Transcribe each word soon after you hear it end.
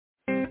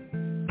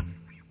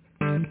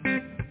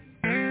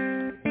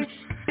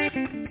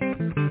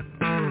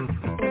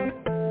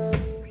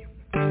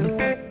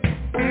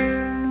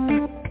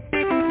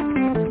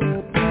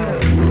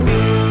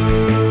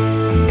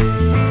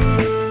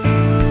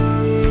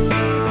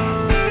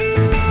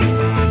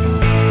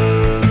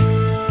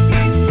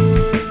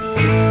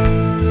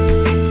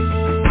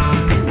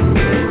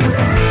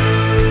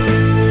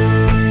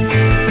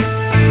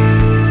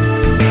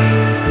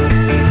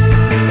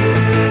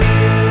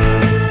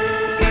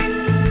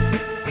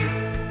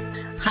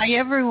Hi,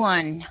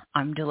 everyone.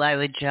 I'm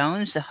Delilah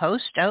Jones, the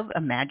host of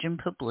Imagine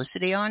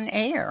Publicity on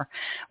Air,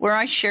 where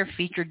I share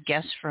featured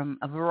guests from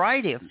a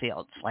variety of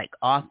fields like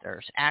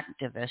authors,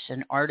 activists,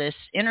 and artists,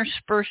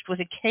 interspersed with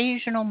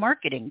occasional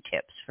marketing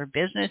tips for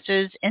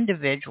businesses,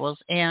 individuals,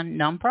 and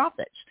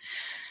nonprofits.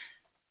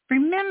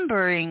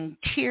 Remembering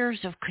tears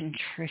of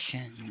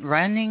contrition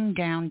running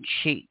down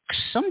cheeks,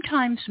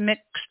 sometimes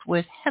mixed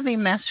with heavy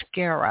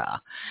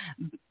mascara,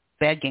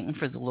 begging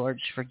for the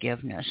Lord's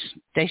forgiveness.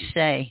 They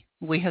say,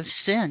 "We have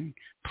sinned.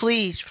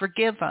 Please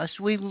forgive us.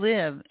 We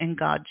live in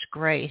God's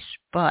grace."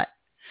 But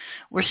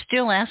we're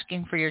still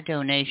asking for your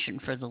donation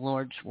for the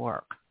Lord's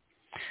work.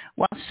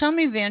 While some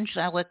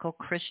evangelical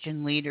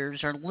Christian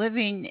leaders are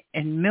living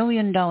in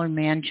million-dollar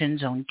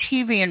mansions, on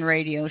TV and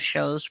radio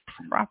shows,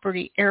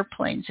 property,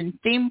 airplanes, and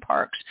theme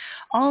parks,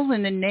 all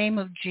in the name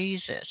of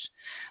Jesus,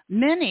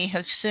 many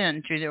have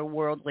sinned through their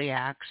worldly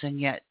acts, and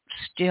yet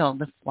still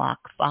the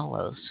flock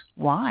follows.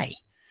 Why?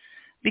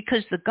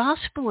 Because the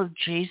gospel of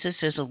Jesus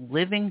is a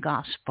living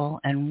gospel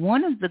and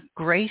one of the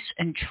grace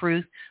and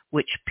truth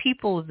which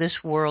people of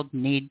this world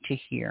need to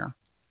hear.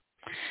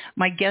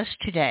 My guest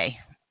today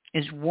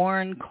is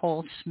Warren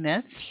Cole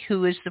Smith,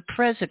 who is the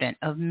president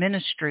of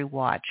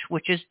MinistryWatch,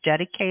 which is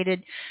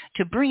dedicated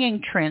to bringing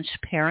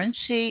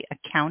transparency,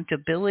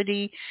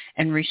 accountability,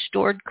 and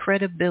restored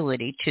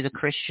credibility to the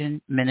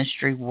Christian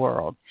ministry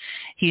world.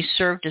 He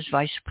served as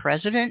vice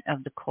president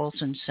of the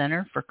Colson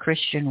Center for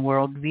Christian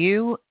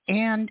Worldview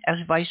and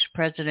as vice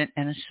president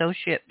and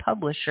associate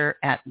publisher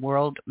at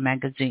World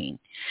Magazine.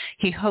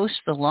 He hosts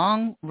the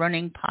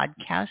long-running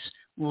podcast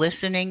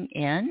Listening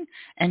In,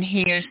 and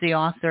he is the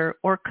author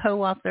or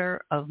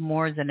co-author of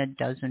more than a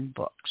dozen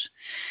books.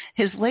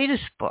 His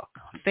latest book,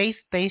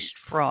 Faith-Based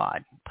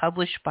Fraud,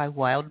 published by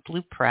Wild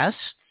Blue Press,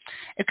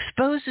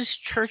 exposes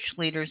church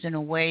leaders in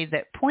a way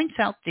that points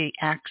out the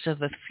acts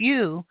of a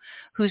few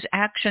whose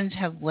actions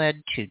have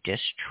led to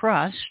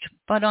distrust,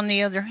 but on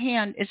the other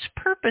hand, its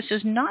purpose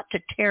is not to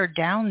tear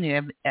down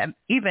the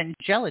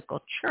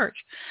evangelical church,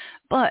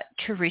 but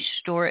to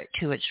restore it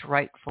to its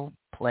rightful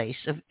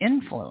place of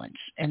influence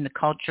in the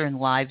culture and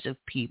lives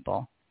of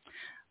people.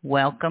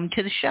 Welcome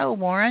to the show,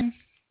 Warren.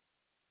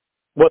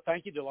 Well,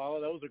 thank you,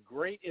 Delilah. That was a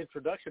great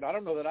introduction. I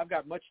don't know that I've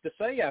got much to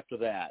say after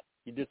that.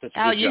 You did such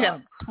a good job. You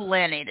have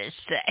plenty to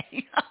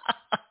say.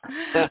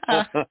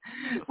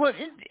 Well,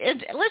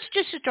 let's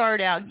just start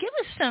out. Give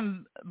us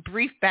some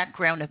brief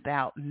background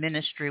about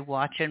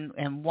MinistryWatch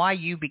and why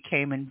you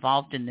became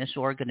involved in this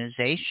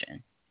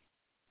organization.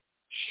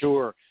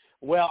 Sure.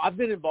 Well, I've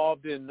been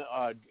involved in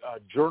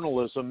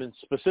journalism, and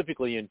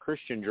specifically in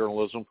Christian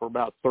journalism, for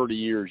about 30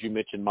 years. You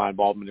mentioned my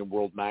involvement in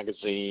World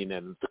Magazine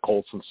and the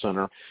Colson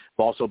Center. I've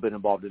also been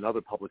involved in other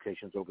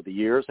publications over the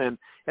years. And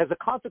as a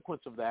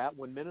consequence of that,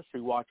 when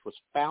MinistryWatch was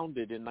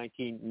founded in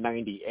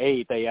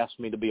 1998, they asked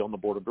me to be on the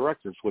board of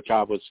directors, which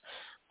I was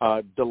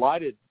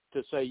delighted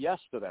to say yes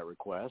to that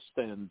request,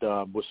 and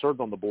was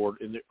served on the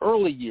board in the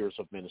early years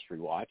of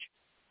MinistryWatch.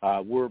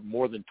 We're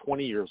more than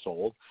 20 years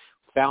old.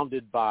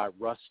 Founded by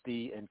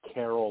Rusty and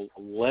Carol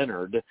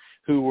Leonard,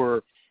 who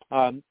were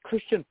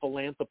Christian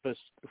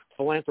philanthropists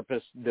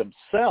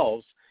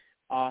themselves,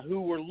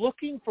 who were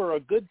looking for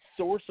a good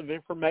source of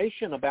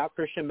information about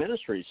Christian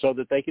ministry so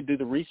that they could do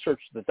the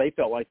research that they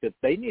felt like that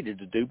they needed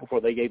to do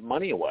before they gave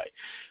money away.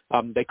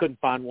 They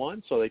couldn't find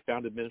one, so they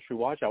founded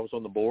MinistryWatch. I was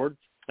on the board.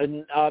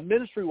 And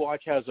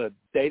MinistryWatch has a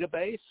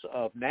database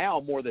of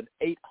now more than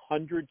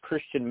 800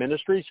 Christian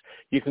ministries.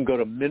 You can go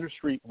to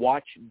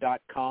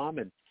ministrywatch.com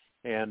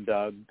and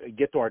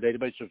get to our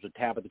database. There's a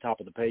tab at the top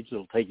of the page that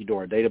will take you to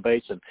our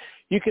database, and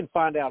you can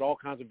find out all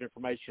kinds of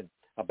information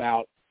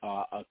about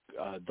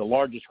the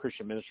largest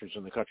Christian ministries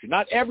in the country.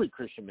 Not every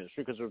Christian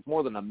ministry, because there's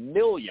more than 1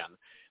 million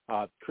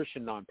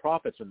Christian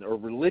nonprofits or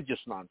religious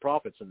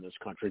nonprofits in this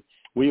country.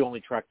 We only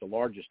track the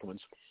largest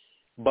ones.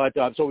 But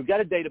so we've got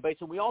a database,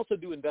 and we also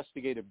do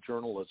investigative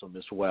journalism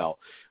as well.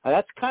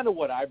 That's kind of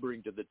what I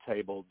bring to the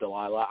table,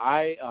 Delilah.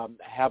 I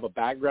have a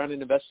background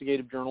in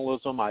investigative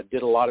journalism. I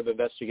did a lot of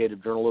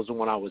investigative journalism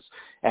when I was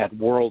at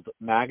World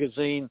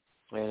Magazine,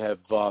 and have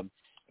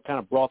kind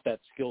of brought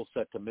that skill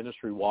set to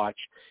MinistryWatch.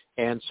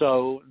 And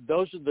so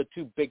those are the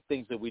two big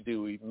things that we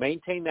do. We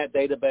maintain that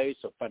database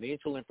of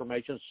financial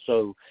information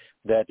so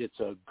that it's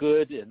a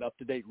good and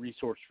up-to-date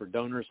resource for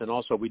donors. And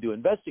also we do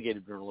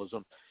investigative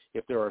journalism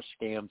if there are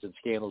scams and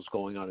scandals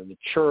going on in the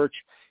church.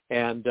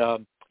 And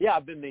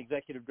I've been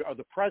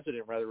the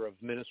president of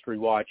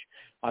MinistryWatch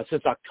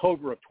since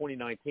October of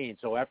 2019.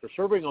 So after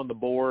serving on the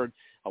board,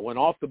 I went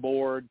off the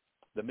board.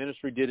 The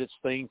ministry did its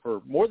thing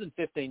for more than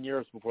 15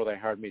 years before they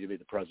hired me to be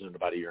the president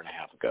about a year and a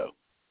half ago.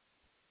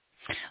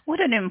 What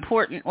an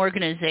important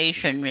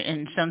organization,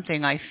 and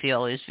something I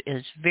feel is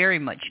very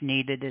much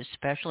needed,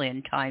 especially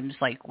in times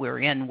like we're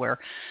in, where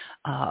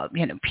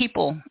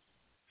people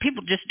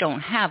just don't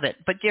have it,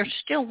 but they're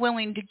still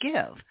willing to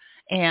give.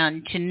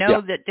 And to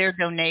know that their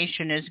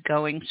donation is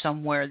going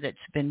somewhere that's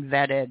been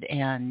vetted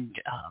and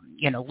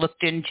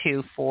looked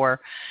into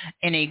for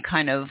any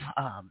kind of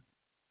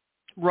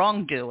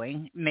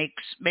wrongdoing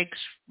makes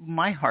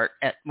my heart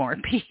at more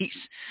peace.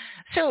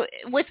 So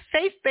with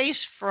Faith-Based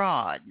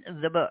Fraud,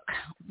 the book,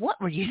 what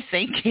were you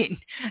thinking?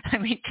 I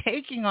mean,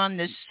 taking on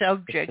this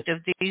subject of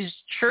these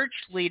church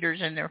leaders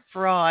and their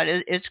fraud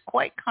is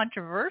quite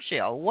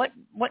controversial. What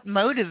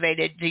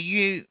motivated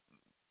you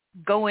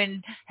go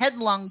in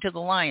headlong to the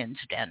lion's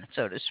den,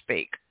 so to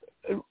speak?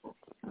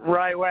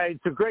 Right.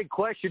 It's a great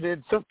question,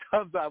 and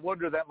sometimes I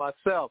wonder that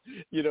myself.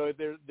 You know,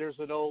 there's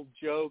an old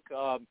joke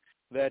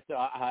that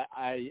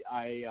I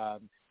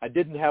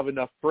didn't have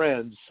enough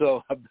friends,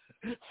 so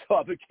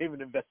I became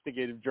an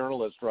investigative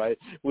journalist, right?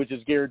 Which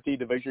is guaranteed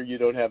to make sure you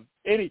don't have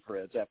any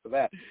friends after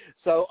that.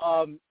 So,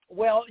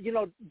 well, you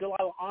know,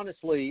 Delilah,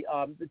 honestly,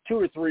 2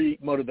 or 3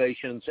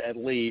 motivations at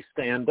least,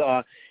 and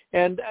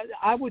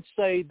I would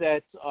say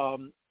that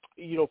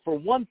you know, for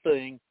one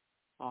thing,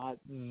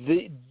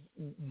 the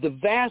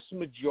vast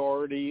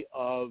majority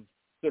of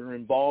that are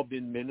involved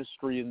in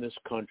ministry in this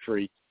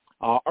country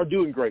are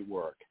doing great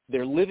work.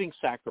 They're living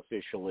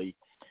sacrificially.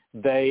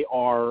 They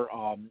are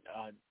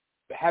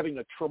having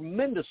a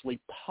tremendously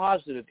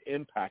positive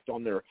impact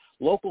on their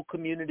local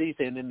communities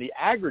and in the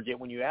aggregate,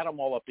 when you add them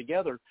all up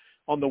together,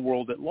 on the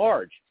world at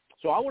large.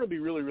 So I want to be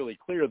really, really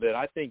clear that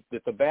I think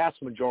that the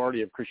vast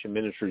majority of Christian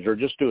ministries are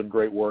just doing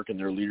great work and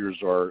their leaders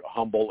are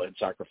humble and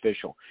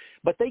sacrificial.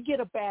 But they get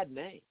a bad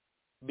name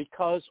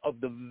because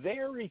of the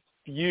very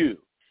few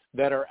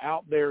that are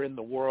out there in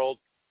the world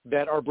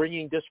that are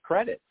bringing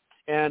discredit.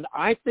 And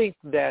I think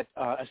that,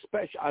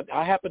 especially,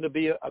 I happen to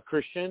be a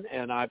Christian,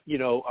 and I, you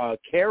know,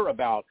 care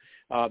about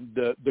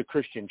the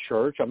Christian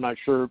church. I'm not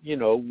sure, you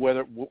know,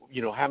 whether,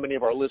 you know, how many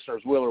of our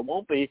listeners will or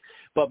won't be.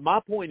 But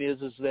my point is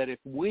that if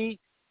we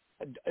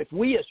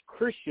as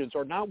Christians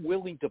are not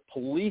willing to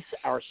police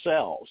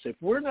ourselves, if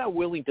we're not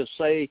willing to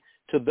say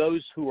to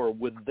those who are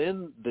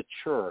within the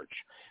church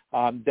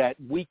that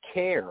we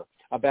care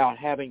about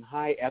having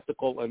high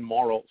ethical and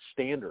moral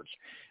standards,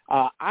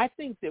 I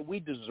think that we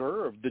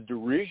deserve the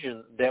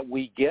derision that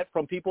we get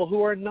from people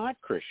who are not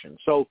Christians.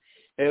 So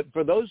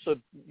for those of,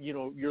 you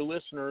know, your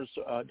listeners,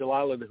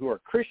 Delilah, who are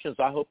Christians,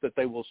 I hope that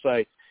they will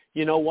say,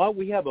 you know what,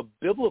 we have a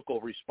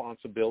biblical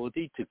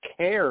responsibility to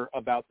care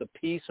about the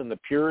peace and the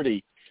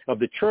purity of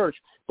the church.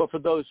 But for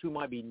those who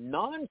might be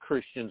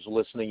non-Christians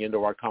listening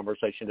into our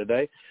conversation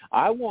today,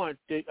 I want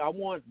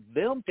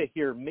them to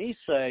hear me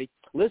say,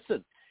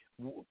 listen,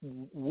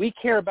 we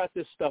care about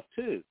this stuff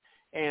too,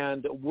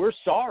 and we're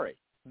sorry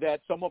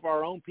that some of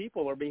our own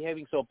people are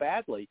behaving so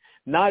badly.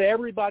 Not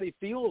everybody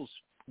feels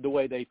the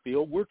way they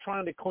feel. We're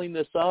trying to clean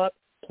this up.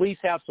 Please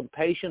have some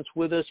patience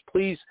with us.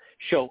 Please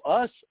show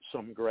us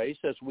some grace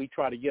as we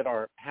try to get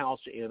our house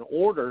in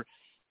order,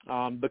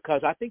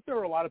 because I think there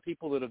are a lot of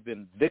people that have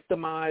been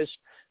victimized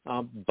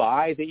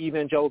by the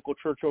evangelical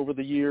church over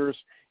the years,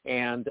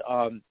 and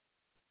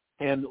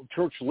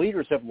church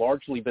leaders have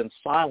largely been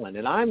silent.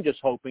 And I'm just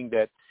hoping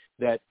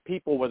that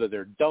people, whether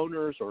they're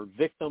donors or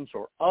victims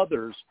or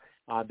others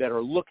that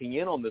are looking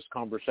in on this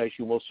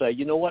conversation, will say,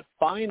 you know what,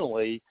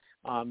 finally,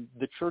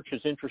 the church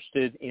is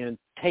interested in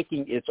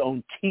taking its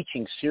own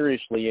teaching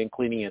seriously and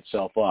cleaning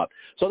itself up.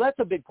 So that's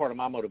a big part of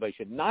my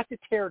motivation, not to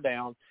tear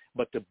down,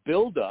 but to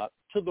build up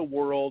to the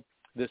world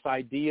this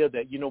idea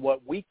that, you know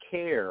what, we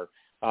care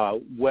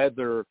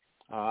whether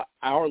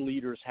our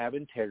leaders have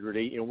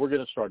integrity, and we're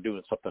going to start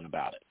doing something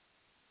about it.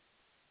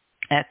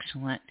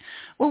 Excellent.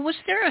 Well, was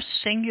there a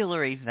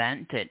singular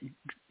event that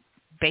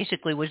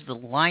basically was the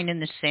line in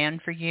the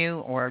sand for you,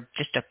 or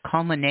just a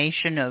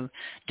culmination of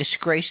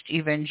disgraced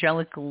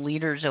evangelical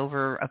leaders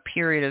over a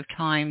period of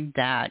time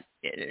that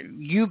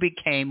you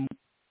became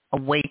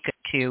awake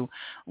to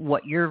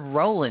what your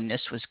role in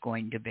this was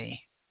going to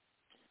be?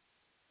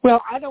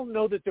 Well, I don't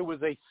know that there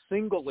was a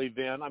single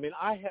event. I mean,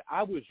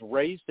 I was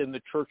raised in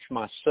the church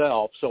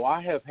myself, so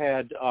I have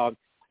had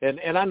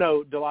and I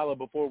know, Delilah,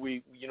 before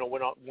we, you know,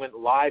 went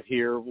live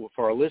here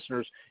for our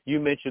listeners, you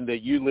mentioned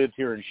that you lived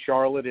here in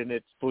Charlotte, and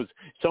it was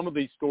some of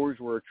these stories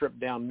were a trip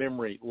down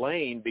memory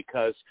lane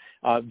because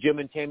Jim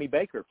and Tammy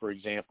Bakker, for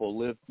example,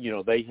 lived. You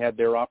know, they had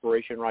their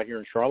operation right here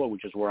in Charlotte,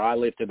 which is where I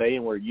live today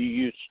and where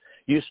you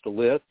used to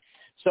live.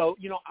 So,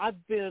 you know, I've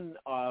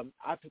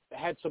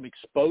had some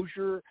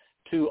exposure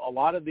to a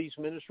lot of these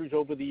ministries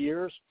over the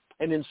years,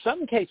 and in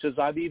some cases,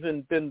 I've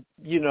even been,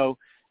 you know,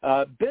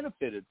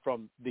 benefited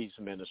from these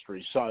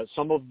ministries.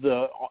 Some of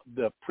the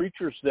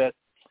preachers that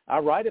I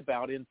write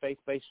about in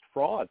Faith-Based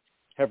Fraud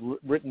have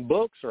written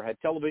books or had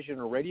television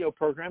or radio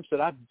programs that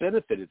I've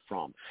benefited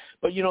from.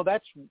 But, you know,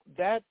 that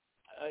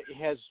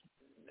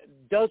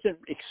doesn't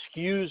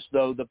excuse,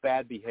 though, the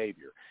bad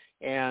behavior.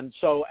 And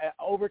so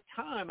over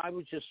time, I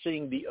was just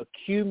seeing the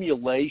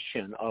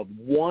accumulation of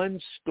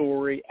one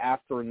story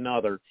after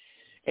another.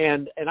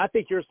 And I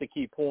think here's the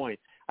key point.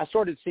 I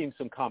started seeing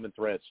some common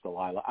threads,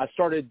 Delilah. I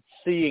started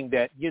seeing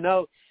that, you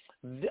know,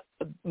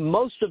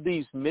 most of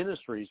these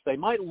ministries, they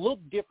might look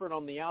different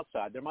on the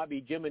outside. There might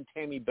be Jim and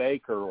Tammy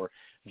Bakker or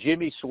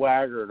Jimmy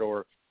Swaggart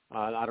or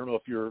I don't know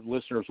if your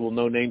listeners will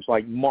know names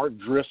like Mark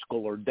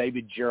Driscoll or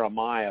David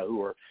Jeremiah,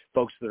 who are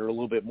folks that are a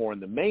little bit more in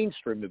the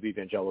mainstream of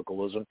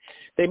evangelicalism.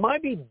 They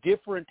might be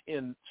different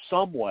in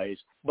some ways,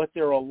 but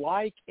they're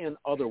alike in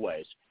other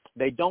ways.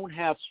 They don't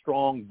have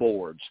strong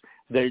boards.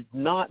 There's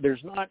not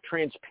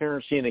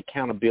transparency and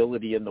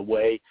accountability in the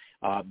way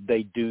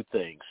they do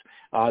things.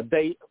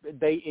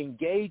 They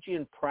engage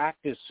in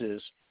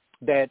practices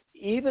that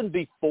even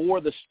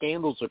before the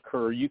scandals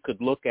occur, you could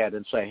look at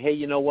and say, hey,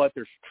 you know what,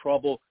 there's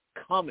trouble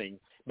coming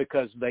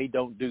because they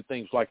don't do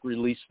things like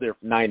release their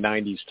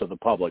 990s to the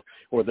public,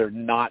 or they're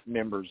not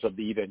members of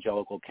the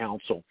Evangelical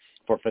Council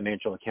for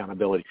Financial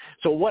Accountability.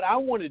 So what I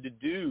wanted to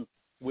do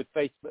with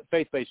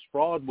faith-based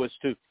fraud was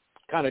to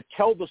kind of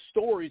tell the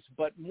stories,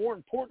 but more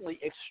importantly,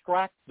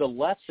 extract the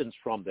lessons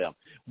from them.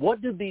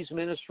 What do these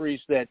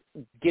ministries that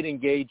get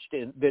engaged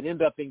in, that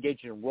end up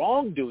engaged in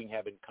wrongdoing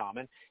have in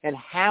common, and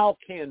how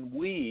can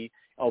we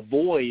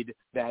avoid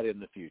that in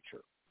the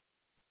future?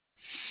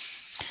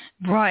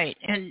 Right.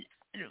 And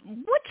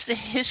what's the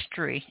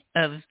history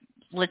of,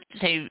 let's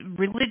say,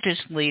 religious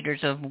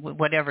leaders of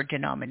whatever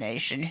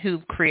denomination who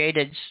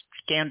created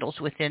scandals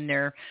within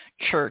their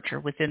church or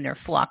within their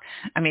flock?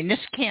 I mean, this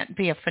can't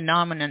be a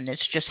phenomenon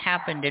that's just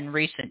happened in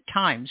recent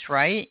times,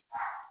 right?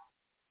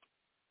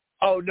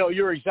 Oh, no,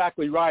 you're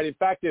exactly right. In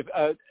fact,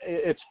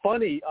 it's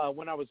funny,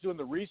 when I was doing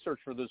the research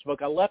for this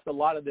book, I left a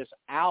lot of this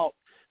out,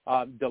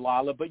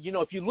 Delilah. But,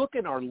 if you look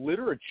in our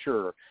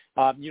literature,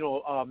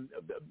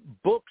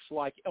 books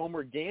like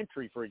Elmer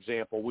Gantry, for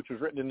example, which was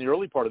written in the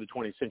early part of the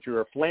 20th century,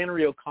 or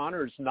Flannery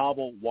O'Connor's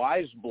novel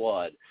Wise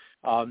Blood,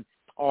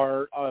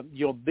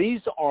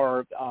 these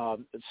are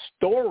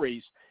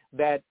stories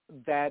that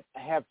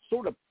have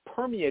sort of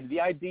permeated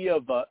the idea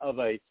of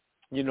a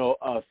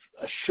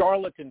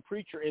charlatan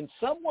preacher. In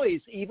some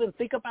ways, even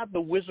think about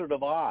the Wizard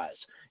of Oz.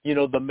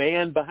 The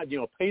man behind,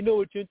 pay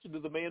no attention to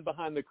the man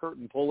behind the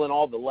curtain pulling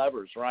all the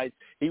levers, right?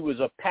 He was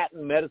a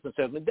patent medicine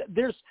salesman.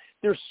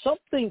 There's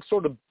something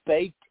sort of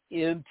baked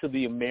into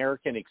the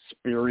American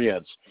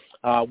experience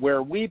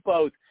where we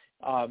both,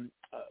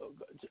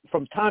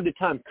 from time to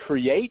time,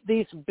 create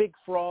these big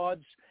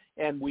frauds,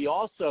 and we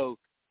also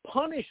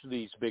punish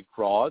these big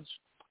frauds.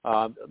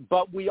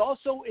 But we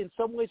also, in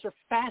some ways, are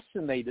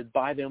fascinated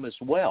by them as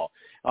well.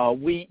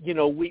 We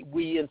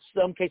in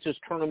some cases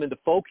turn them into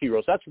folk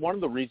heroes. That's one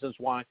of the reasons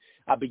why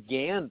I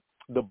began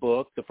the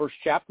book. The first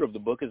chapter of the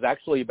book is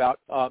actually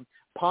about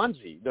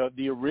Ponzi,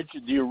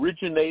 the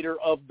originator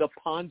of the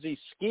Ponzi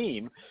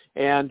scheme.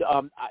 And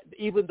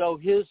even though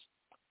his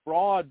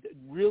fraud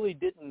really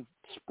didn't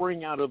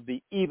spring out of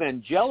the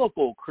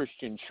evangelical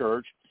Christian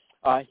church,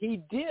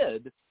 he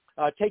did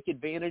take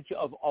advantage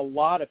of a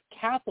lot of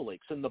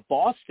Catholics in the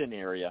Boston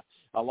area,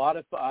 a lot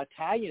of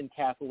Italian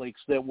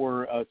Catholics that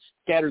were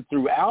scattered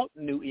throughout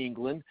New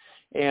England.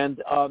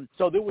 And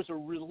so there was a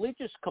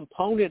religious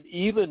component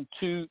even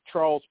to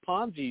Charles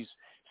Ponzi's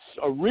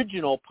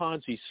original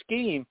Ponzi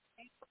scheme.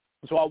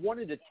 So I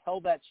wanted to tell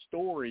that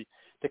story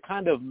to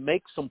kind of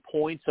make some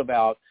points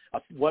about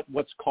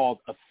what's called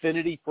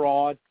affinity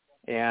fraud,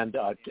 and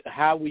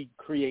how we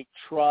create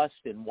trust,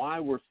 and why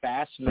we're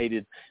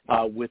fascinated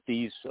with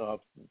these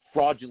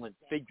fraudulent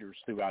figures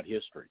throughout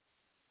history.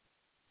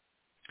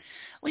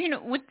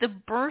 Well, with the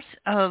birth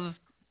of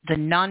the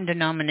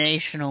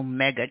non-denominational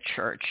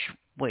megachurch,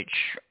 which,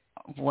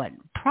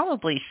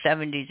 probably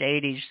 70s,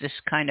 80s, this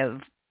kind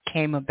of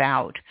came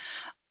about,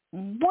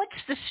 what's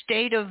the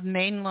state of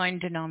mainline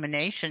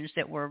denominations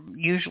that we're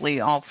usually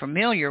all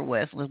familiar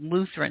with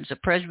Lutherans, the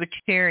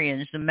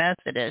Presbyterians, the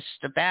Methodists,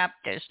 the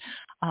Baptists?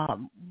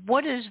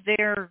 What is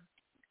their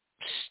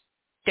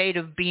state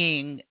of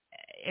being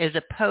as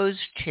opposed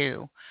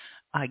to,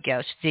 I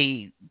guess,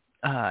 the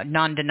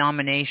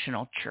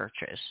non-denominational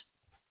churches?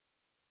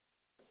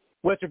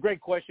 Well, it's a great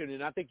question,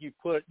 and I think you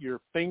put your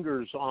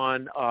fingers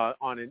on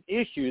an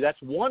issue. That's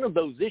one of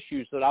those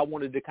issues that I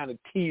wanted to kind of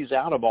tease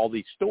out of all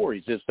these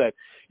stories, is that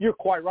you're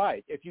quite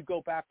right. If you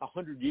go back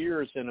 100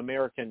 years in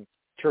American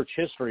church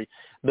history,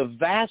 the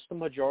vast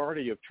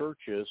majority of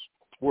churches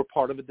were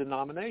part of a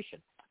denomination.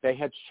 They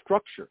had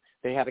structure.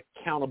 They had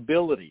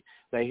accountability.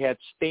 They had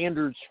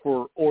standards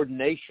for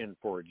ordination,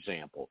 for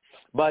example.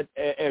 But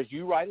as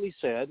you rightly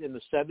said, in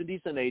the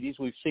 70s and 80s,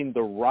 we've seen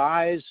the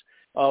rise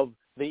of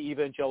the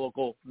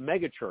evangelical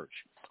megachurch.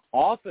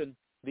 Often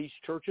these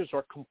churches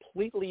are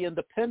completely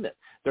independent.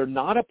 They're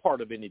not a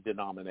part of any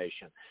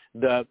denomination.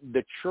 The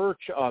church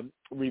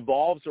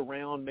revolves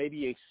around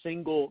maybe a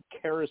single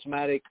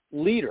charismatic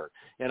leader.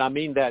 And I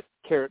mean that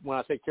when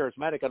I say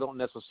charismatic, I don't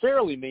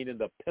necessarily mean in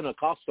the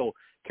Pentecostal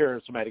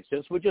charismatic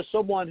sense, but just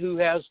someone who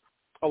has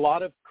a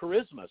lot of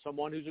charisma,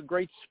 someone who's a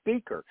great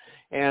speaker.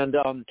 And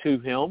to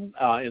him,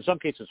 in some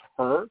cases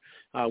her,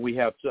 we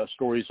have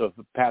stories of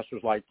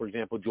pastors like, for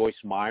example, Joyce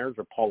Myers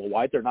or Paula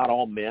White. They're not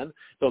all men,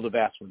 though the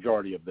vast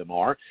majority of them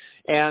are.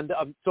 And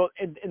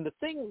and the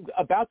thing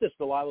about this,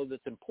 Delilah,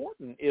 that's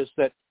important is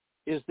that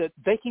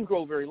they can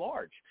grow very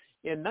large.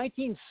 In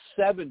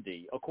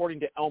 1970, according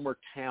to Elmer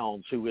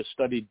Towns, who has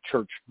studied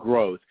church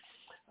growth,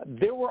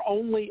 there were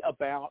only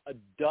about a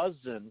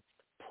dozen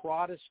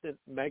Protestant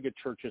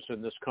megachurches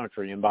in this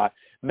country, and by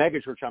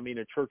megachurch I mean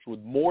a church with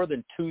more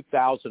than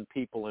 2,000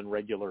 people in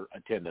regular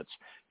attendance.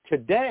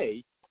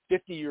 Today,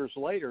 50 years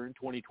later in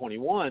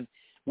 2021,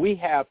 we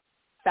have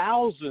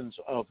thousands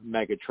of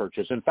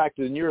megachurches. In fact,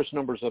 the nearest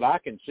numbers that I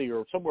can see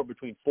are somewhere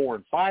between 4,000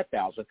 and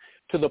 5,000,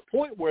 to the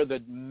point where the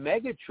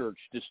megachurch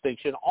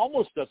distinction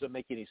almost doesn't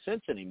make any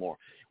sense anymore.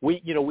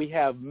 We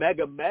have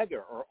mega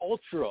or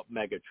ultra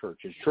mega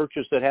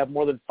churches that have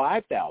more than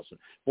 5,000,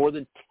 more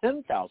than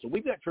 10,000.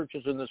 We've got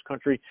churches in this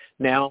country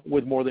now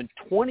with more than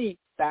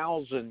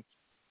 20,000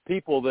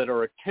 people that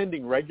are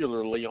attending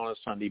regularly on a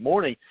Sunday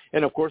morning.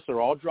 And, of course, they're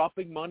all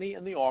dropping money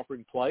in the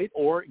offering plate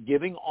or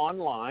giving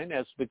online,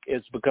 as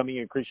is becoming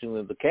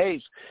increasingly the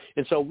case.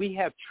 And so we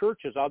have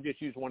churches. I'll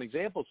just use one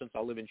example since I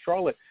live in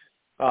Charlotte.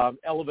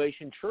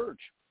 Elevation Church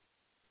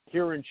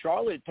here in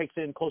Charlotte takes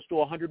in close to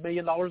 $100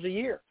 million a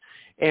year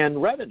in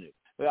revenue.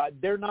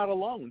 They're not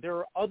alone. There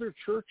are other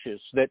churches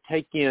that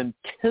take in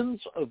tens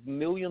of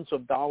millions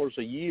of dollars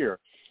a year.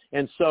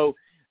 And so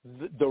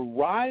the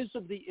rise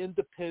of the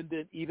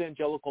independent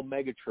evangelical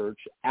megachurch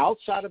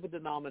outside of a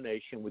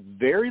denomination with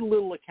very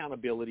little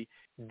accountability,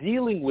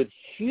 dealing with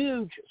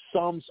huge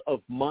sums of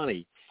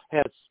money,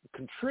 has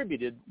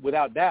contributed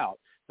without doubt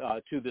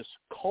to this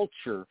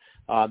culture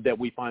that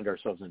we find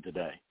ourselves in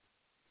today.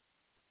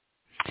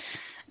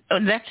 Oh,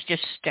 that's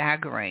just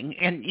staggering.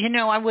 And, you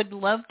know, I would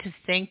love to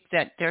think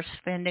that they're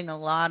spending a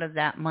lot of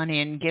that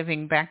money and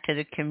giving back to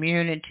the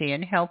community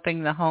and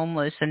helping the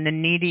homeless and the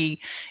needy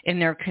in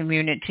their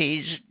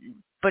communities.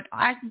 But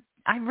I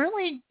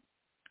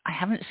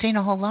haven't seen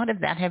a whole lot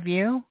of that. Have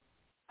you?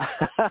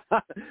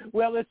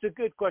 Well, that's a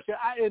good question.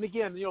 And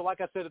again, you know,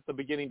 like I said at the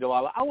beginning,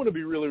 Delilah, I want to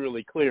be really,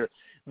 really clear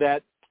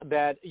that,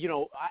 you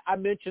know, I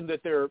mentioned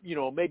that there are, you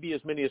know, maybe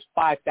as many as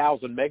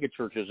 5,000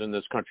 megachurches in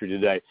this country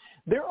today.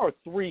 There are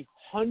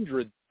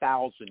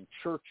 300,000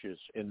 churches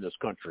in this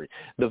country.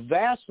 The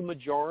vast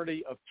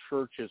majority of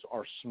churches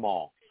are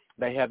small.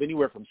 They have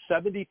anywhere from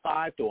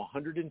 75 to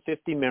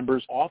 150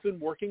 members, often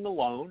working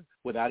alone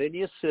without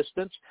any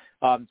assistance.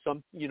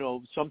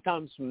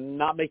 Sometimes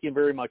not making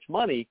very much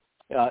money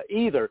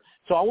either.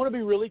 So I want to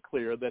be really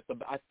clear that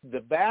the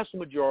vast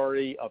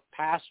majority of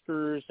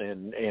pastors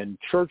and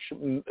church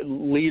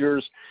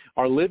leaders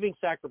are living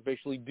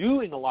sacrificially,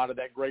 doing a lot of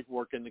that great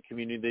work in the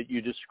community that you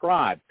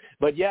described.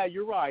 But yeah,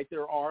 you're right.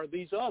 There are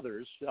these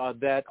others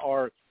that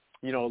are,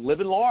 you know,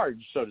 living large,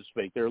 so to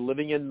speak. They're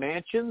living in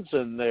mansions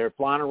and they're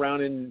flying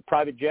around in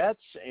private jets,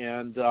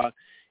 and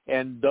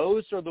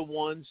those are the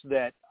ones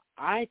that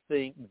I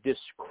think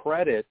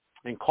discredit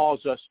and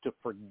cause us to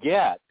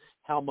forget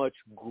how much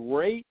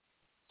great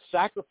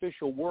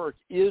sacrificial work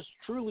is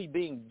truly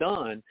being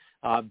done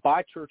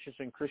by churches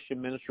and Christian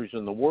ministries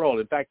in the world.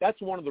 In fact, that's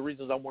one of the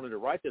reasons I wanted to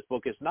write this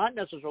book, is not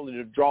necessarily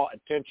to draw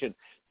attention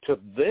to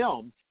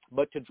them,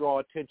 but to draw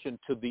attention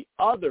to the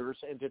others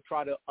and to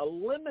try to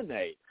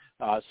eliminate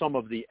some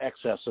of the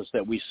excesses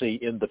that we see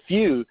in the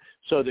few,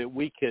 so that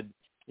we could,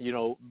 you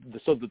know,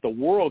 so that the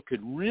world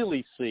could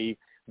really see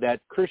that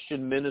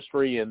Christian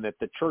ministry and that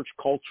the church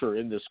culture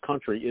in this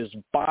country is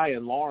by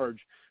and large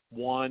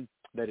one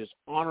that is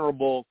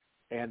honorable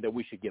and that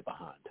we should get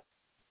behind.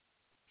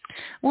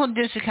 Well,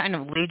 this kind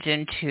of leads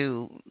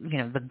into, you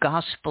know, the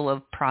gospel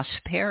of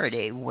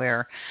prosperity,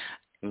 where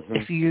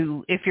if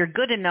you're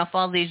good enough,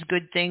 all these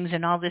good things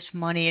and all this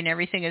money and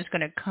everything is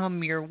going to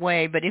come your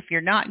way. But if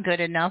you're not good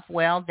enough,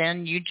 well,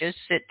 then you just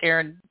sit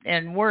there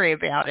and worry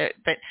about it.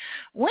 But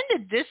when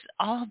did this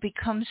all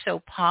become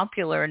so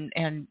popular,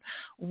 and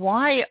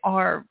why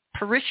are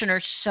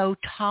parishioners so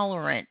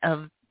tolerant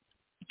of,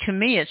 to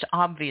me, it's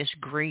obvious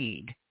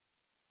greed?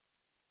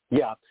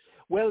 Yeah.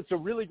 Well, it's a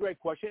really great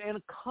question and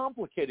a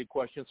complicated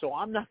question, so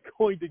I'm not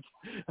going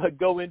to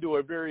go into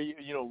a very,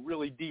 you know,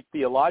 really deep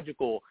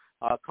theological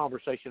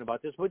conversation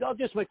about this, but I'll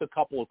just make a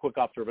couple of quick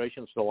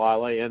observations,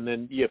 Delilah, and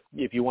then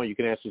if you want, you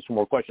can ask me some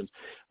more questions.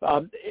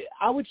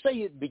 I would say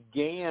it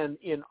began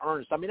in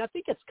earnest. I mean, I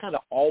think it's kind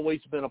of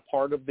always been a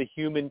part of the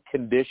human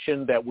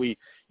condition that we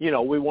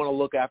want to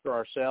look after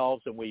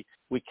ourselves, and we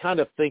kind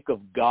of think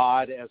of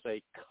God as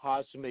a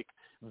cosmic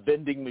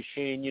vending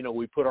machine. You know,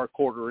 we put our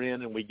quarter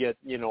in and we get,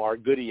 you know, our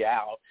goodie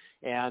out,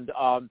 and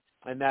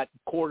that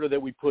quarter that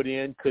we put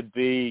in could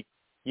be,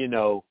 you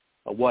know,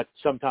 what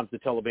sometimes the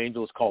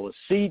televangelists call a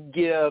seed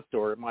gift,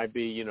 or it might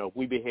be, you know, if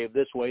we behave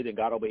this way, then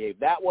God will behave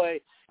that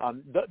way.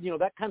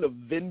 That kind of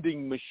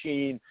vending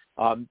machine,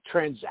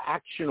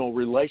 transactional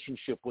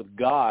relationship with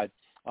God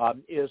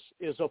is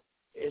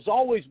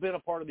always been a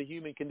part of the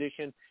human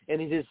condition,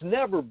 and it has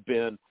never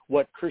been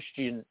what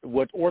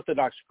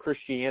Orthodox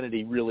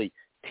Christianity really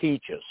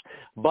teaches.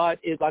 But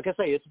like I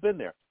say, it's been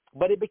there.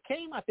 But it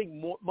became, I think,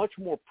 much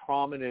more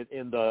prominent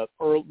in the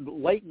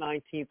late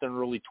 19th and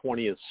early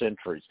 20th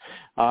centuries.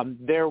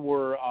 There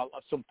were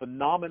some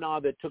phenomena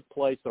that took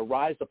place, the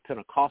rise of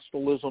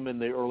Pentecostalism in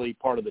the early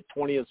part of the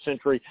 20th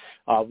century.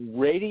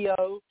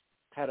 Radio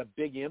had a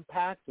big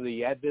impact.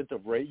 The advent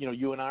of radio,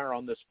 you and I are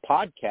on this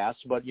podcast,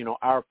 but,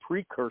 our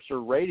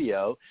precursor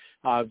radio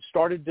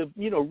started to,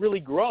 really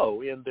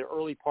grow in the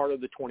early part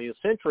of the 20th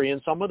century.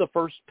 And some of the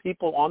first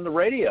people on the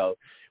radio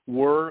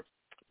were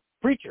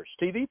preachers,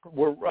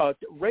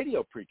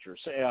 radio preachers,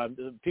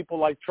 people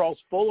like Charles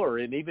Fuller,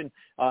 and even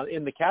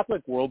in the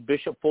Catholic world,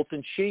 Bishop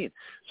Fulton Sheen.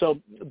 So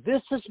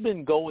this has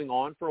been going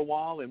on for a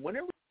while, and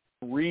whenever you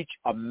reach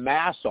a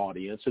mass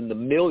audience in the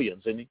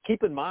millions, and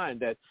keep in mind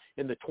that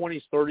in the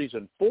 20s, 30s,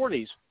 and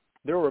 40s,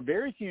 there were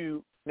very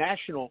few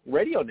national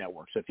radio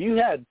networks. If you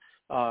had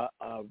a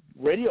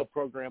radio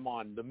program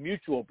on the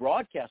Mutual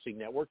Broadcasting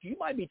Network, you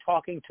might be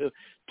talking to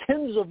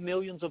tens of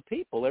millions of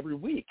people every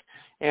week,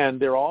 and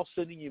they're all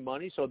sending you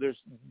money. So there's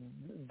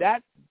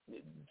that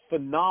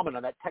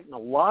phenomenon, that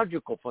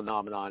technological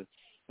phenomenon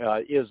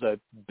is a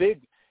big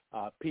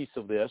piece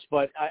of this.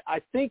 But I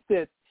think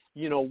that,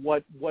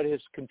 what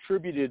has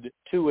contributed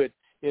to it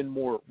in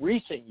more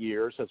recent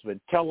years has been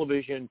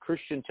television,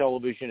 Christian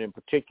television in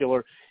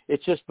particular.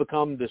 It's just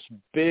become this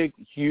big,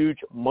 huge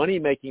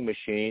money-making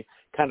machine,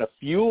 kind of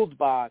fueled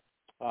by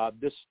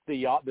this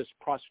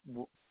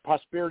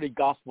prosperity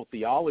gospel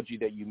theology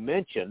that you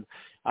mentioned.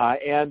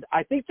 And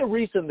I think the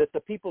reason that the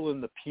people in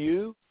the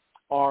pew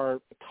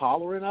are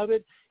tolerant of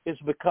it is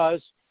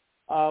because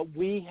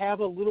we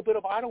have a little bit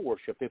of idol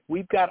worship. If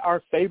we've got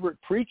our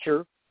favorite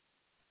preacher,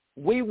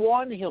 we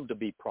want him to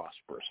be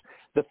prosperous.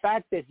 The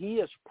fact that he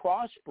is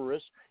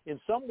prosperous in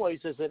some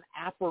ways is an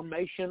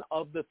affirmation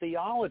of the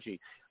theology.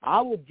 I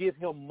will give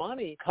him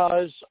money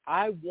because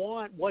I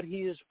want what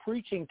he is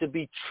preaching to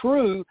be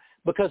true,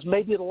 because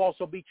maybe it'll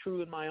also be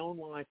true in my own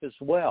life as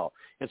well.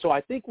 And so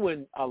I think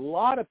when a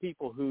lot of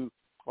people who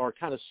are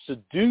kind of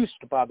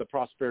seduced by the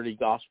prosperity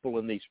gospel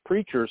and these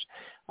preachers,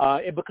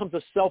 it becomes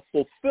a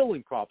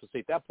self-fulfilling prophecy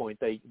at that point.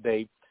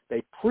 They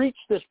preach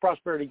this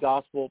prosperity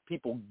gospel,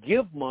 people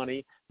give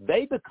money,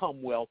 they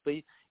become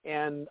wealthy,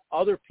 and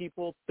other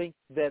people think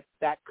that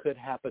could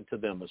happen to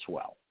them as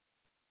well.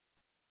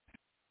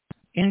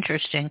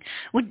 Interesting.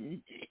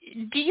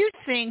 Do you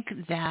think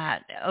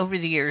that over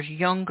the years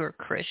younger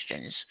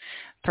Christians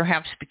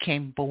perhaps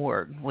became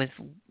bored with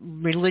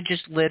religious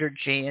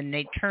liturgy and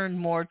they turned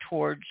more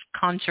towards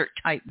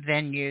concert-type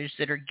venues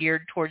that are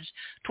geared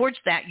towards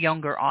that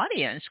younger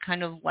audience,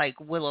 kind of like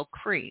Willow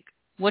Creek?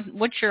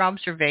 What's your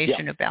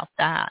observation about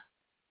that?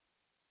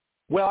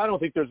 Well, I don't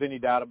think there's any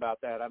doubt about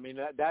that. I mean,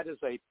 that is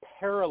a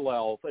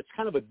parallel. It's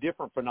kind of a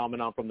different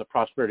phenomenon from the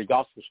prosperity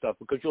gospel stuff,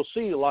 because you'll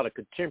see a lot of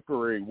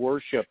contemporary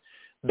worship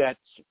that's,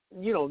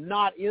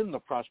 not in the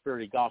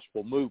prosperity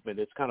gospel movement.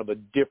 It's kind of a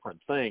different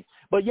thing.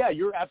 But yeah,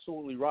 you're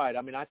absolutely right.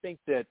 I mean, I think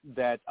that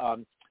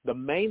the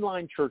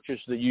mainline churches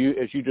that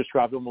as you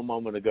described them a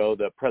moment ago,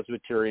 the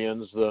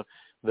Presbyterians, the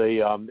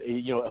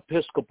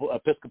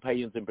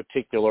Episcopalians in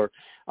particular,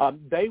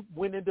 they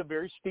went into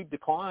very steep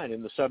decline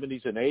in the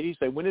 70s and 80s.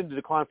 They went into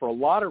decline for a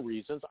lot of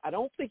reasons. I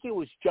don't think it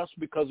was just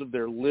because of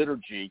their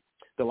liturgy,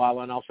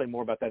 Delilah, and I'll say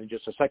more about that in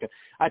just a second.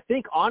 I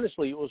think,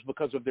 honestly, it was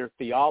because of their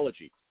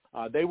theology.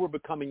 They were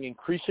becoming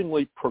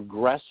increasingly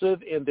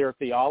progressive in their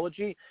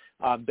theology.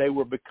 They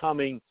were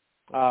becoming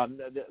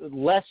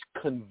less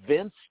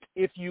convinced,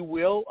 if you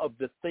will, of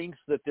the things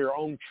that their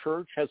own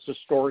church has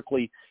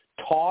historically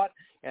taught.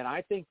 And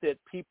I think that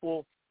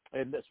people,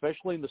 and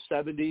especially in the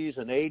 70s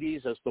and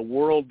 80s, as the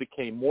world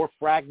became more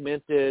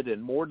fragmented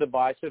and more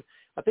divisive,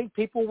 I think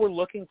people were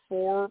looking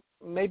for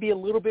maybe a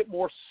little bit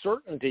more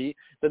certainty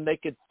than they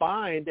could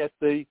find at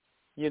the,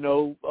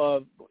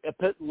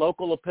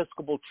 local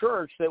Episcopal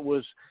church that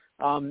was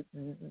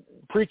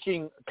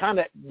preaching kind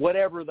of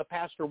whatever the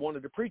pastor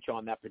wanted to preach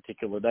on that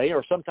particular day,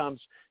 or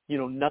sometimes,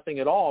 nothing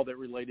at all that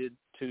related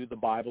to the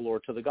Bible or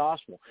to the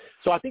gospel.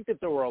 So I think that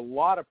there were a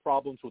lot of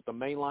problems with the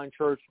mainline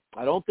church.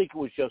 I don't think it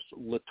was just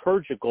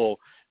liturgical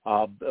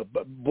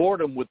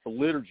boredom with the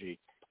liturgy.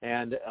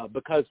 And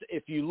because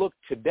if you look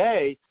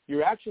today,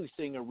 you're actually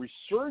seeing a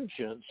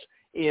resurgence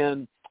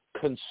in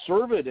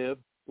conservative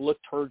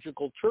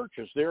liturgical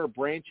churches. There are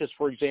branches,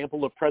 for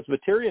example, of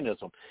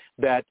Presbyterianism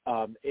that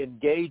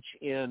engage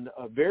in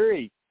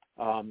very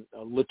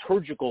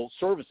liturgical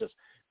services.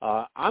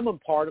 I'm a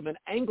part of an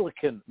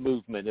Anglican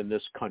movement in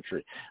this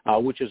country,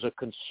 which is a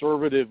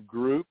conservative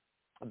group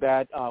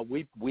that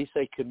we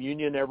say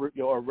communion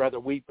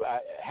we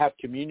have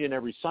communion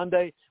every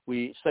Sunday.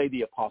 We say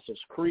the Apostles'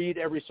 Creed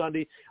every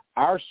Sunday.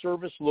 Our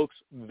service looks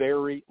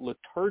very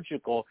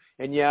liturgical,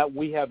 and yet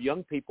we have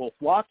young people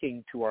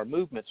flocking to our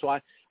movement. So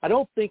I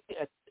don't think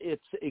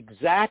it's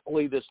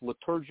exactly this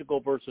liturgical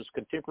versus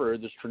contemporary,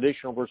 this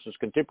traditional versus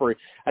contemporary.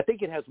 I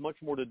think it has much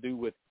more to do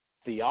with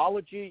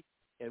theology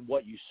and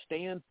what you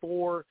stand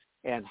for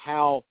and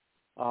how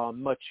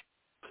much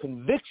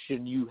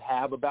conviction you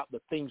have about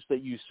the things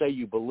that you say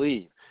you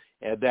believe.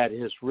 And that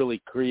has really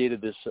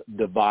created this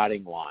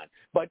dividing line.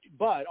 But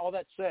all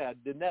that said,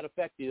 the net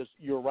effect is,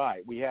 you're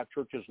right. We have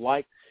churches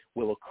like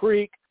Willow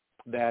Creek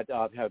that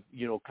have,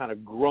 kind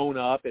of grown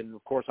up. And,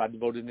 of course, I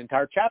devoted an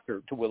entire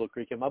chapter to Willow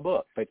Creek in my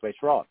book, Faith-Based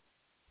Fraud.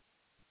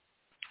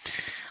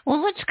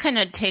 Well, let's kind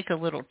of take a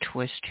little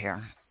twist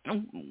here.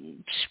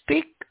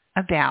 Speak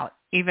about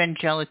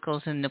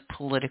evangelicals in the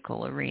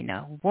political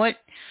arena.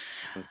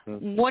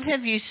 What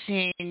have you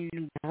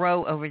seen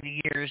grow over the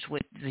years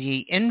with the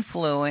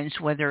influence,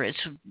 whether it's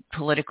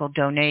political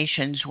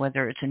donations,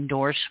 whether it's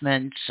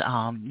endorsements,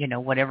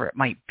 whatever it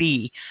might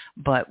be,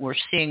 but we're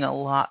seeing a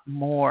lot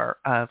more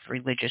of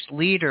religious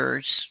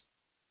leaders,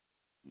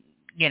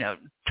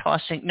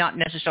 not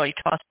necessarily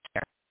tossing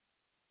their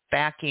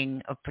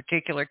backing a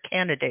particular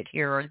candidate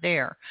here or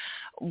there.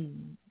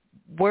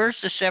 Where's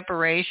the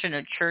separation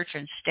of church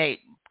and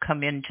state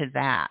come into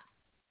that?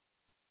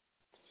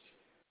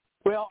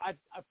 Well,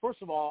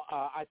 first of all,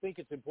 I think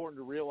it's important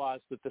to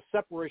realize that the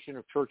separation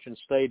of church and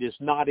state is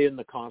not in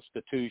the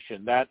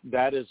Constitution.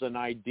 That is an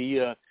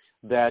idea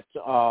that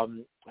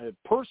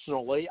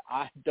personally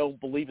I don't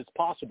believe it's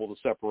possible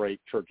to separate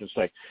church and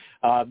state.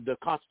 The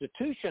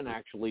Constitution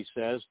actually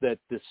says that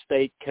the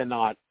state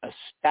cannot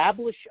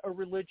establish a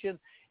religion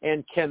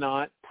and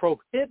cannot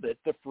prohibit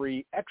the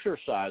free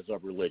exercise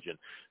of religion.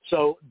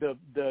 So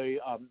the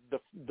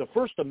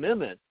First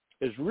Amendment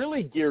is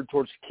really geared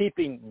towards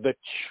keeping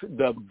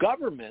the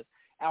government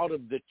out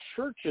of the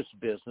church's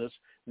business,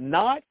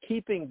 not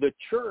keeping the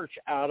church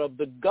out of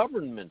the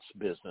government's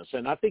business.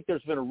 And I think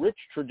there's been a rich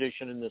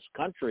tradition in this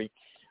country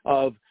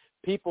of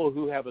people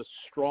who have a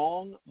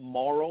strong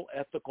moral,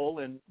 ethical,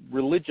 and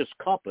religious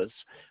compass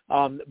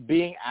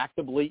being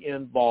actively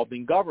involved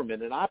in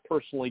government. And I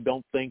personally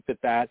don't think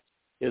that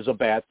is a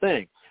bad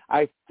thing.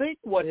 I think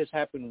what has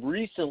happened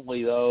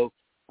recently, though,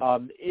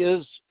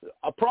 is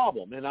a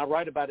problem, and I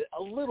write about it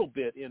a little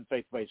bit in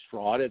Faith-Based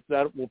Fraud.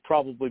 That will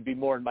probably be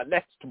more in my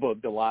next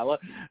book, Delilah.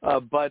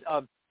 But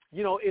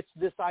it's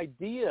this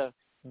idea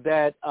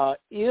that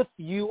if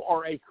you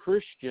are a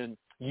Christian,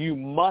 you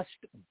must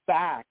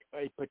back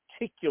a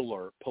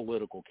particular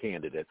political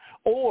candidate,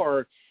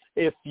 or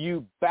if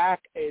you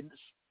back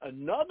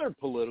another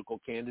political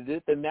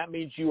candidate, then that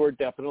means you are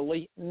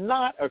definitely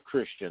not a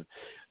Christian.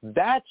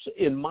 That's,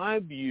 in my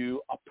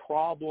view, a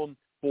problem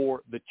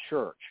for the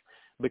church.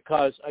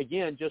 Because,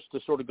 again, just to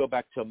sort of go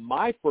back to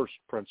my first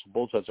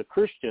principles as a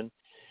Christian,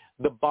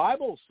 the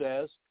Bible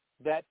says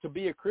that to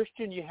be a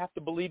Christian, you have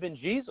to believe in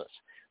Jesus.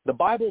 The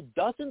Bible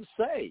doesn't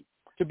say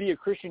to be a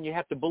Christian, you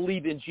have to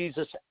believe in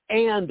Jesus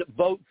and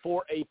vote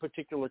for a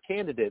particular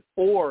candidate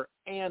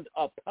and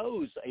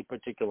oppose a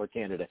particular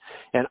candidate.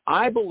 And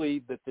I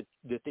believe that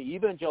the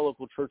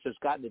evangelical church has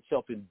gotten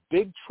itself in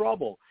big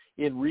trouble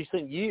in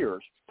recent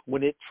years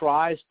when it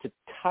tries to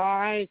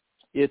tie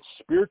its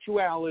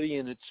spirituality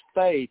and its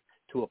faith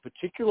to a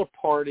particular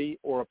party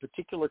or a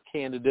particular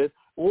candidate,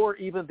 or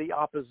even the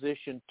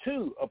opposition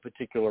to a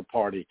particular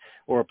party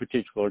or a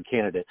particular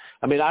candidate.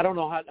 I mean, I don't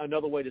know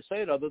another way to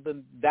say it other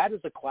than that is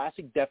a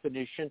classic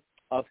definition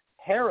of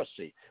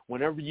heresy.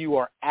 Whenever you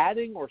are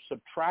adding or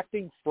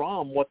subtracting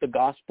from what the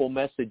gospel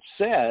message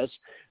says,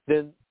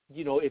 then,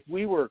 if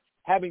we were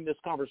having this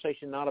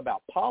conversation not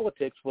about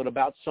politics but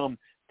about some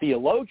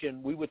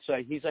theologian, we would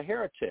say he's a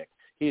heretic.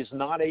 He is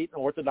not an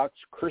Orthodox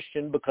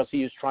Christian because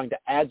he is trying to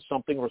add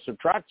something or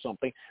subtract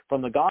something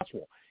from the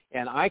gospel.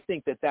 And I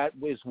think that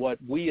is what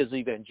we as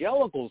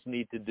evangelicals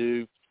need to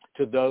do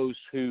to those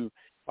who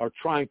are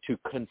trying to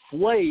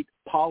conflate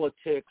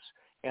politics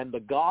and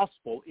the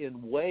gospel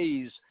in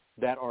ways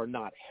that are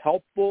not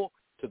helpful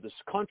to this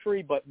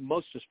country, but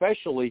most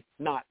especially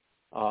not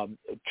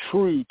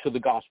true to the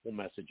gospel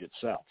message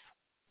itself.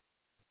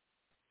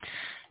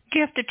 Do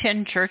you have to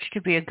attend church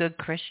to be a good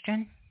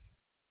Christian?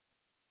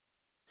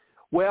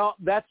 Well,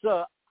 that's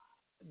a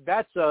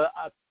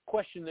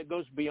question that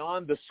goes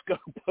beyond the scope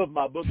of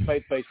my book,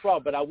 Faith-Based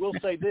Fraud. But I will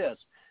say this,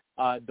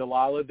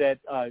 Delilah, that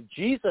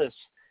Jesus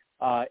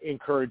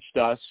encouraged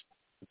us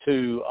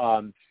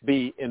to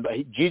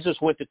Jesus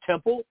went to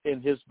temple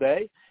in his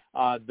day.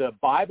 The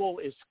Bible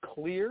is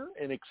clear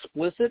and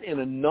explicit in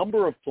a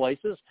number of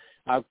places.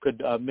 I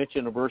could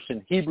mention a verse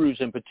in Hebrews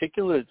in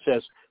particular that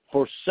says,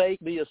 forsake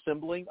the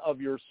assembling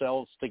of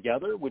yourselves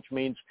together, which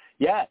means,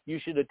 you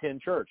should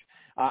attend church.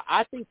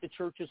 I think the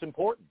church is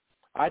important.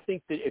 I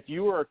think that if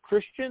you are a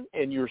Christian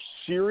and you're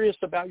serious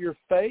about your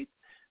faith,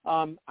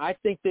 I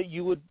think that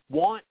you would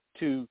want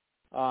to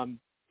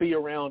be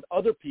around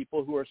other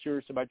people who are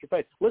serious about your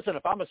faith. Listen,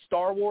 if I'm a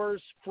Star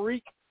Wars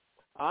freak,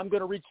 I'm going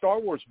to read Star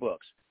Wars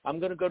books. I'm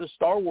going to go to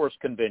Star Wars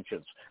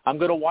conventions. I'm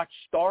going to watch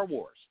Star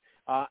Wars.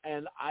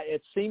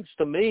 It seems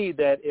to me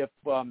that if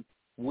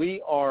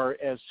we are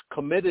as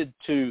committed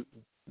to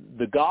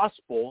the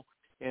gospel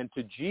and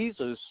to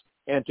Jesus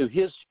and to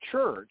his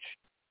church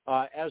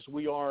as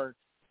we are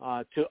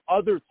to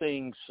other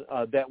things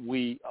that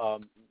we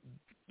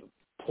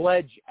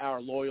pledge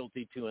our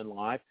loyalty to in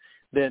life,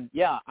 then,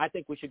 I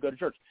think we should go to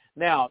church.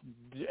 Now,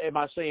 am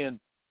I saying,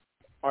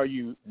 are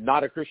you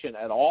not a Christian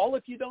at all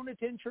if you don't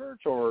attend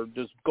church, or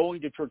does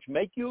going to church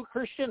make you a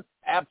Christian?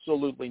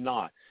 Absolutely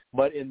not.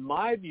 But in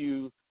my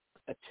view,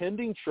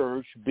 attending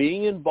church,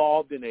 being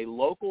involved in a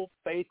local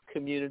faith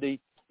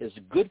community is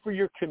good for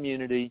your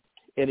community,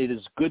 and it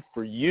is good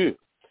for you.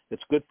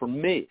 It's good for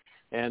me.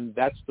 And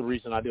that's the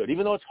reason I do it,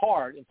 even though it's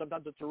hard and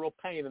sometimes it's a real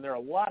pain. And there are a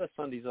lot of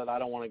Sundays that I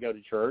don't want to go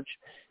to church,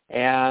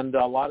 and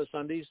a lot of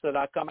Sundays that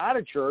I come out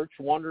of church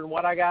wondering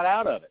what I got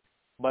out of it.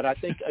 But I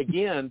think,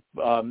 again,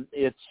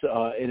 it's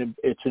an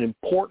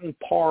important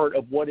part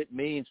of what it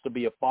means to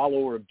be a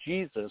follower of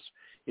Jesus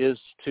is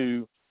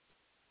to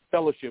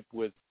fellowship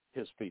with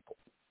his people.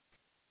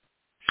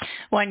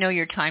 Well, I know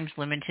your time's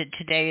limited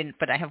today,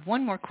 but I have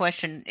one more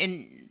question.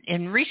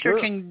 In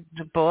researching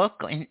the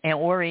book,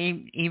 or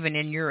even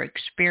in your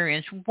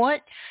experience,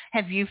 what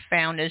have you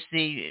found as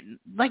the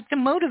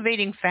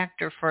motivating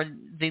factor for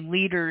the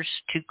leaders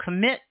to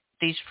commit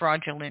these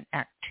fraudulent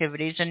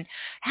activities, and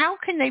how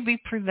can they be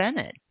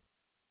prevented?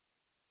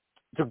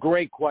 It's a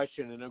great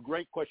question, and a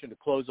great question to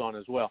close on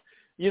as well.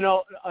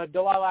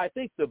 Delilah, I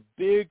think the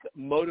big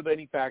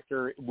motivating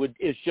factor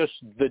is just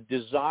the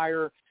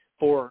desire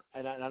for,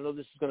 and I know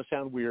this is going to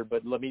sound weird,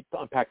 but let me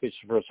unpack this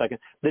for a second,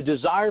 the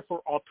desire for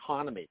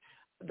autonomy.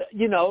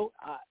 You're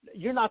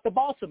not the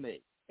boss of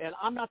me, and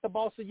I'm not the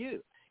boss of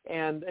you.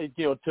 And,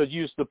 to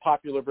use the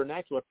popular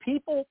vernacular,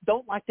 people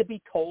don't like to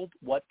be told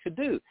what to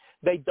do.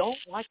 They don't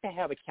like to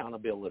have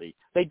accountability.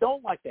 They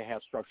don't like to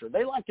have structure.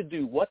 They like to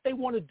do what they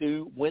want to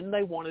do when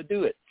they want to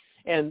do it.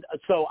 And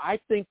so I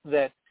think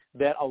that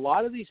a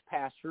lot of these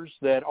pastors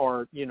that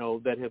are,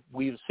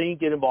 we've seen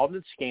get involved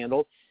in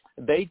scandal,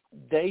 they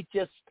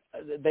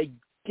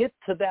get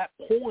to that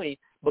point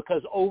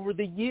because over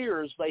the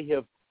years they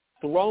have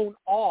thrown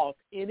off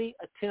any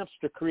attempts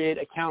to create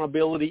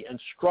accountability and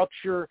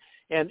structure.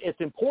 And it's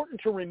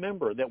important to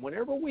remember that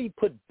whenever we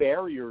put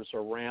barriers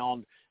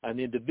around an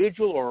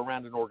individual or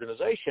around an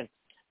organization,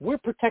 we're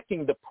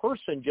protecting the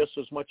person just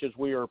as much as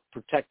we are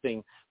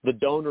protecting the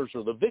donors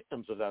or the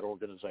victims of that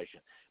organization.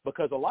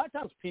 Because a lot of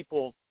times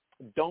people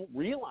don't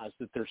realize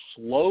that they're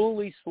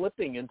slowly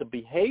slipping into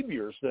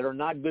behaviors that are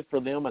not good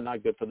for them and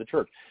not good for the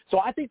church. So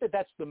I think that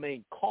that's the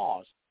main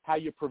cause. How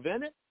you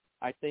prevent it?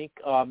 I think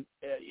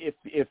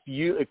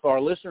if our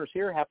listeners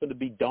here happen to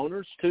be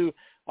donors to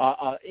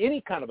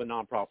any kind of a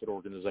nonprofit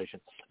organization,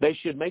 they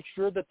should make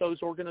sure that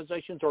those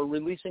organizations are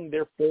releasing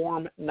their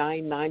Form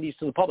 990s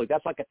to the public.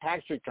 That's like a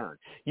tax return.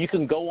 You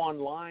can go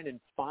online and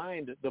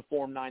find the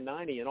Form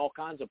 990 in all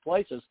kinds of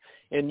places,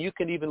 and you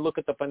can even look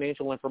at the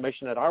financial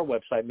information at our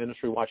website,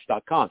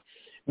 MinistryWatch.com.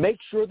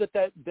 Make sure that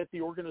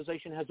the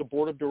organization has a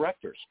board of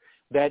directors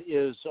that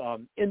is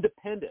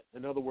independent.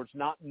 In other words,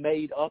 not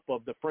made up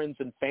of the friends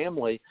and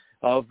family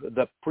of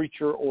the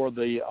preacher or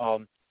the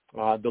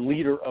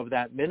leader of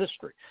that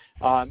ministry.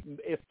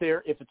 If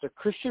it's a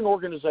Christian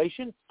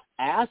organization,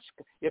 ask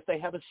if they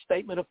have a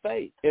statement of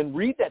faith and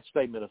read that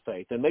statement of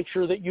faith and make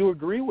sure that you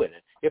agree with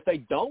it. If they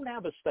don't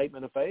have a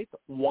statement of faith,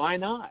 why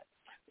not?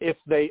 If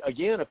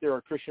they're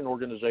a Christian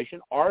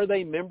organization, are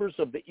they members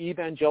of the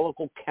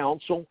Evangelical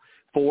Council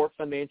for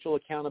Financial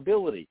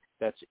Accountability?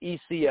 That's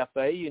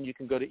ECFA, and you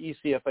can go to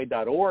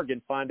ecfa.org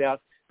and find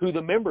out who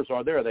the members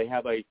are there. They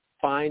have a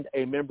Find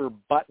a Member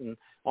button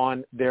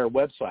on their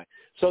website.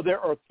 So there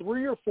are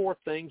 3 or 4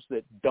 things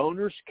that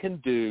donors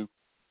can do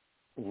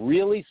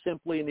really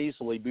simply and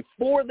easily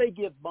before they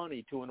give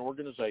money to an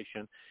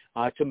organization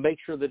to make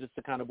sure that it's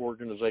the kind of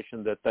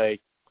organization that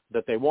they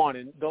want.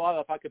 And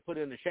Delilah, if I could put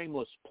in a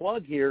shameless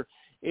plug here,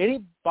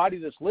 anybody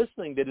that's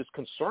listening that is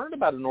concerned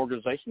about an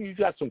organization, you've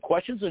got some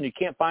questions and you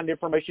can't find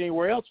information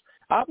anywhere else,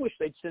 I wish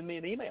they'd send me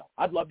an email.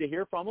 I'd love to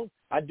hear from them.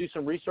 I'd do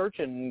some research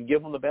and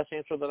give them the best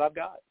answer that I've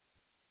got.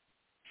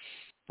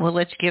 Well,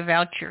 let's give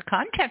out your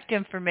contact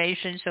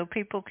information so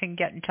people can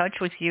get in touch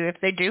with you if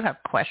they do have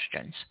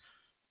questions.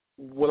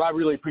 Well, I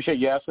really appreciate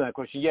you asking that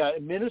question. Yeah,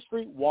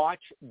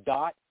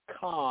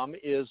 MinistryWatch.com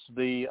is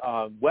the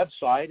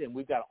website, and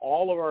we've got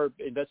all of our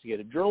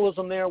investigative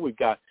journalism there. We've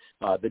got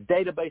the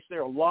database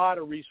there, a lot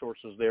of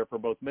resources there for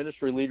both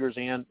ministry leaders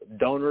and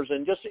donors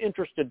and just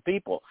interested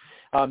people.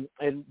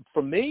 And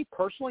for me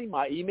personally,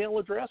 my email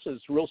address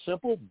is real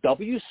simple,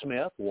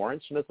 WSmith,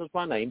 Warren Smith is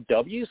my name,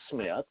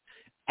 WSmith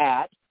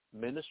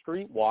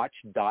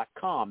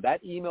 @MinistryWatch.com.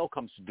 That email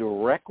comes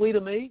directly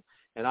to me,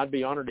 and I'd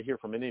be honored to hear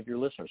from any of your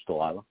listeners,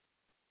 Delilah.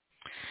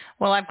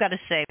 Well, I've got to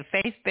say,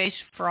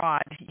 faith-based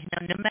fraud,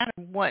 no matter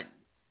what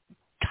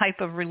type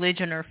of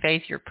religion or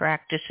faith you're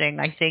practicing,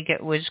 I think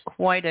it was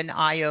quite an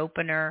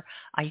eye-opener.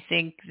 I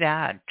think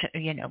that,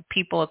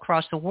 people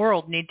across the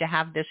world need to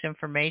have this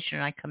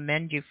information. I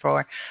commend you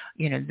for,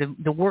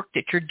 the work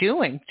that you're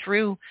doing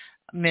through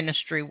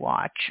Ministry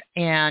Watch,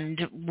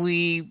 and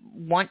we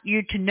want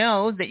you to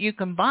know that you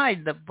can buy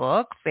the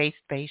book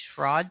Faith-Based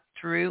Fraud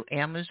through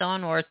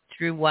Amazon or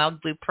through Wild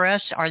Blue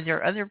Press. Are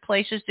there other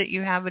places that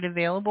you have it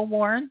available,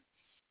 Warren?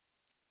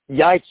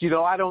 Yikes,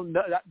 I don't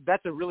know.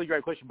 That's a really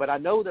great question, but I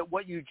know that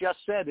what you just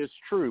said is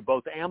true.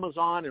 Both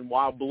Amazon and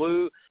Wild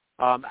Blue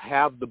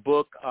have the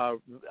book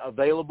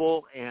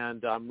available,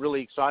 and I'm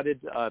really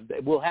excited.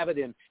 We'll have it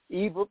in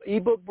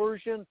ebook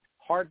version,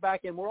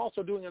 hardback, and we're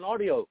also doing an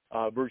audio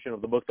version of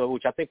the book, though,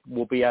 which I think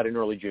will be out in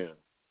early June.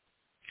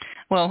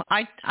 Well,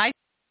 I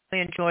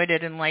really enjoyed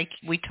it, and like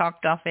we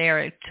talked off air,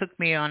 it took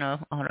me on a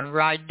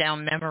ride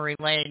down memory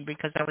lane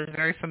because I was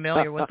very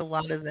familiar with a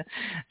lot of the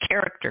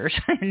characters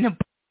in the book.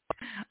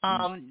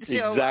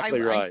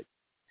 Exactly right.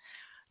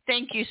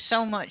 Thank you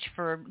so much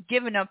for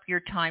giving up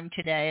your time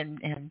today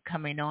and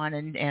coming on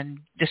and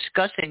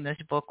discussing this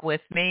book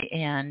with me.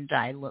 And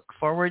I look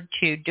forward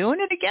to doing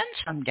it again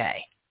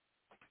someday.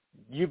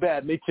 You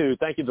bet. Me too.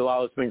 Thank you,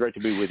 Delilah. It's been great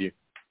to be with you.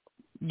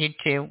 You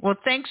too. Well,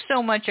 thanks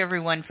so much,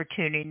 everyone, for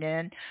tuning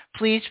in.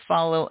 Please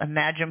follow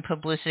Imagine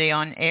Publicity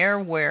on air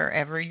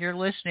wherever you're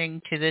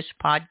listening to this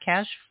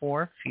podcast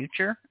for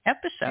future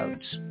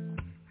episodes.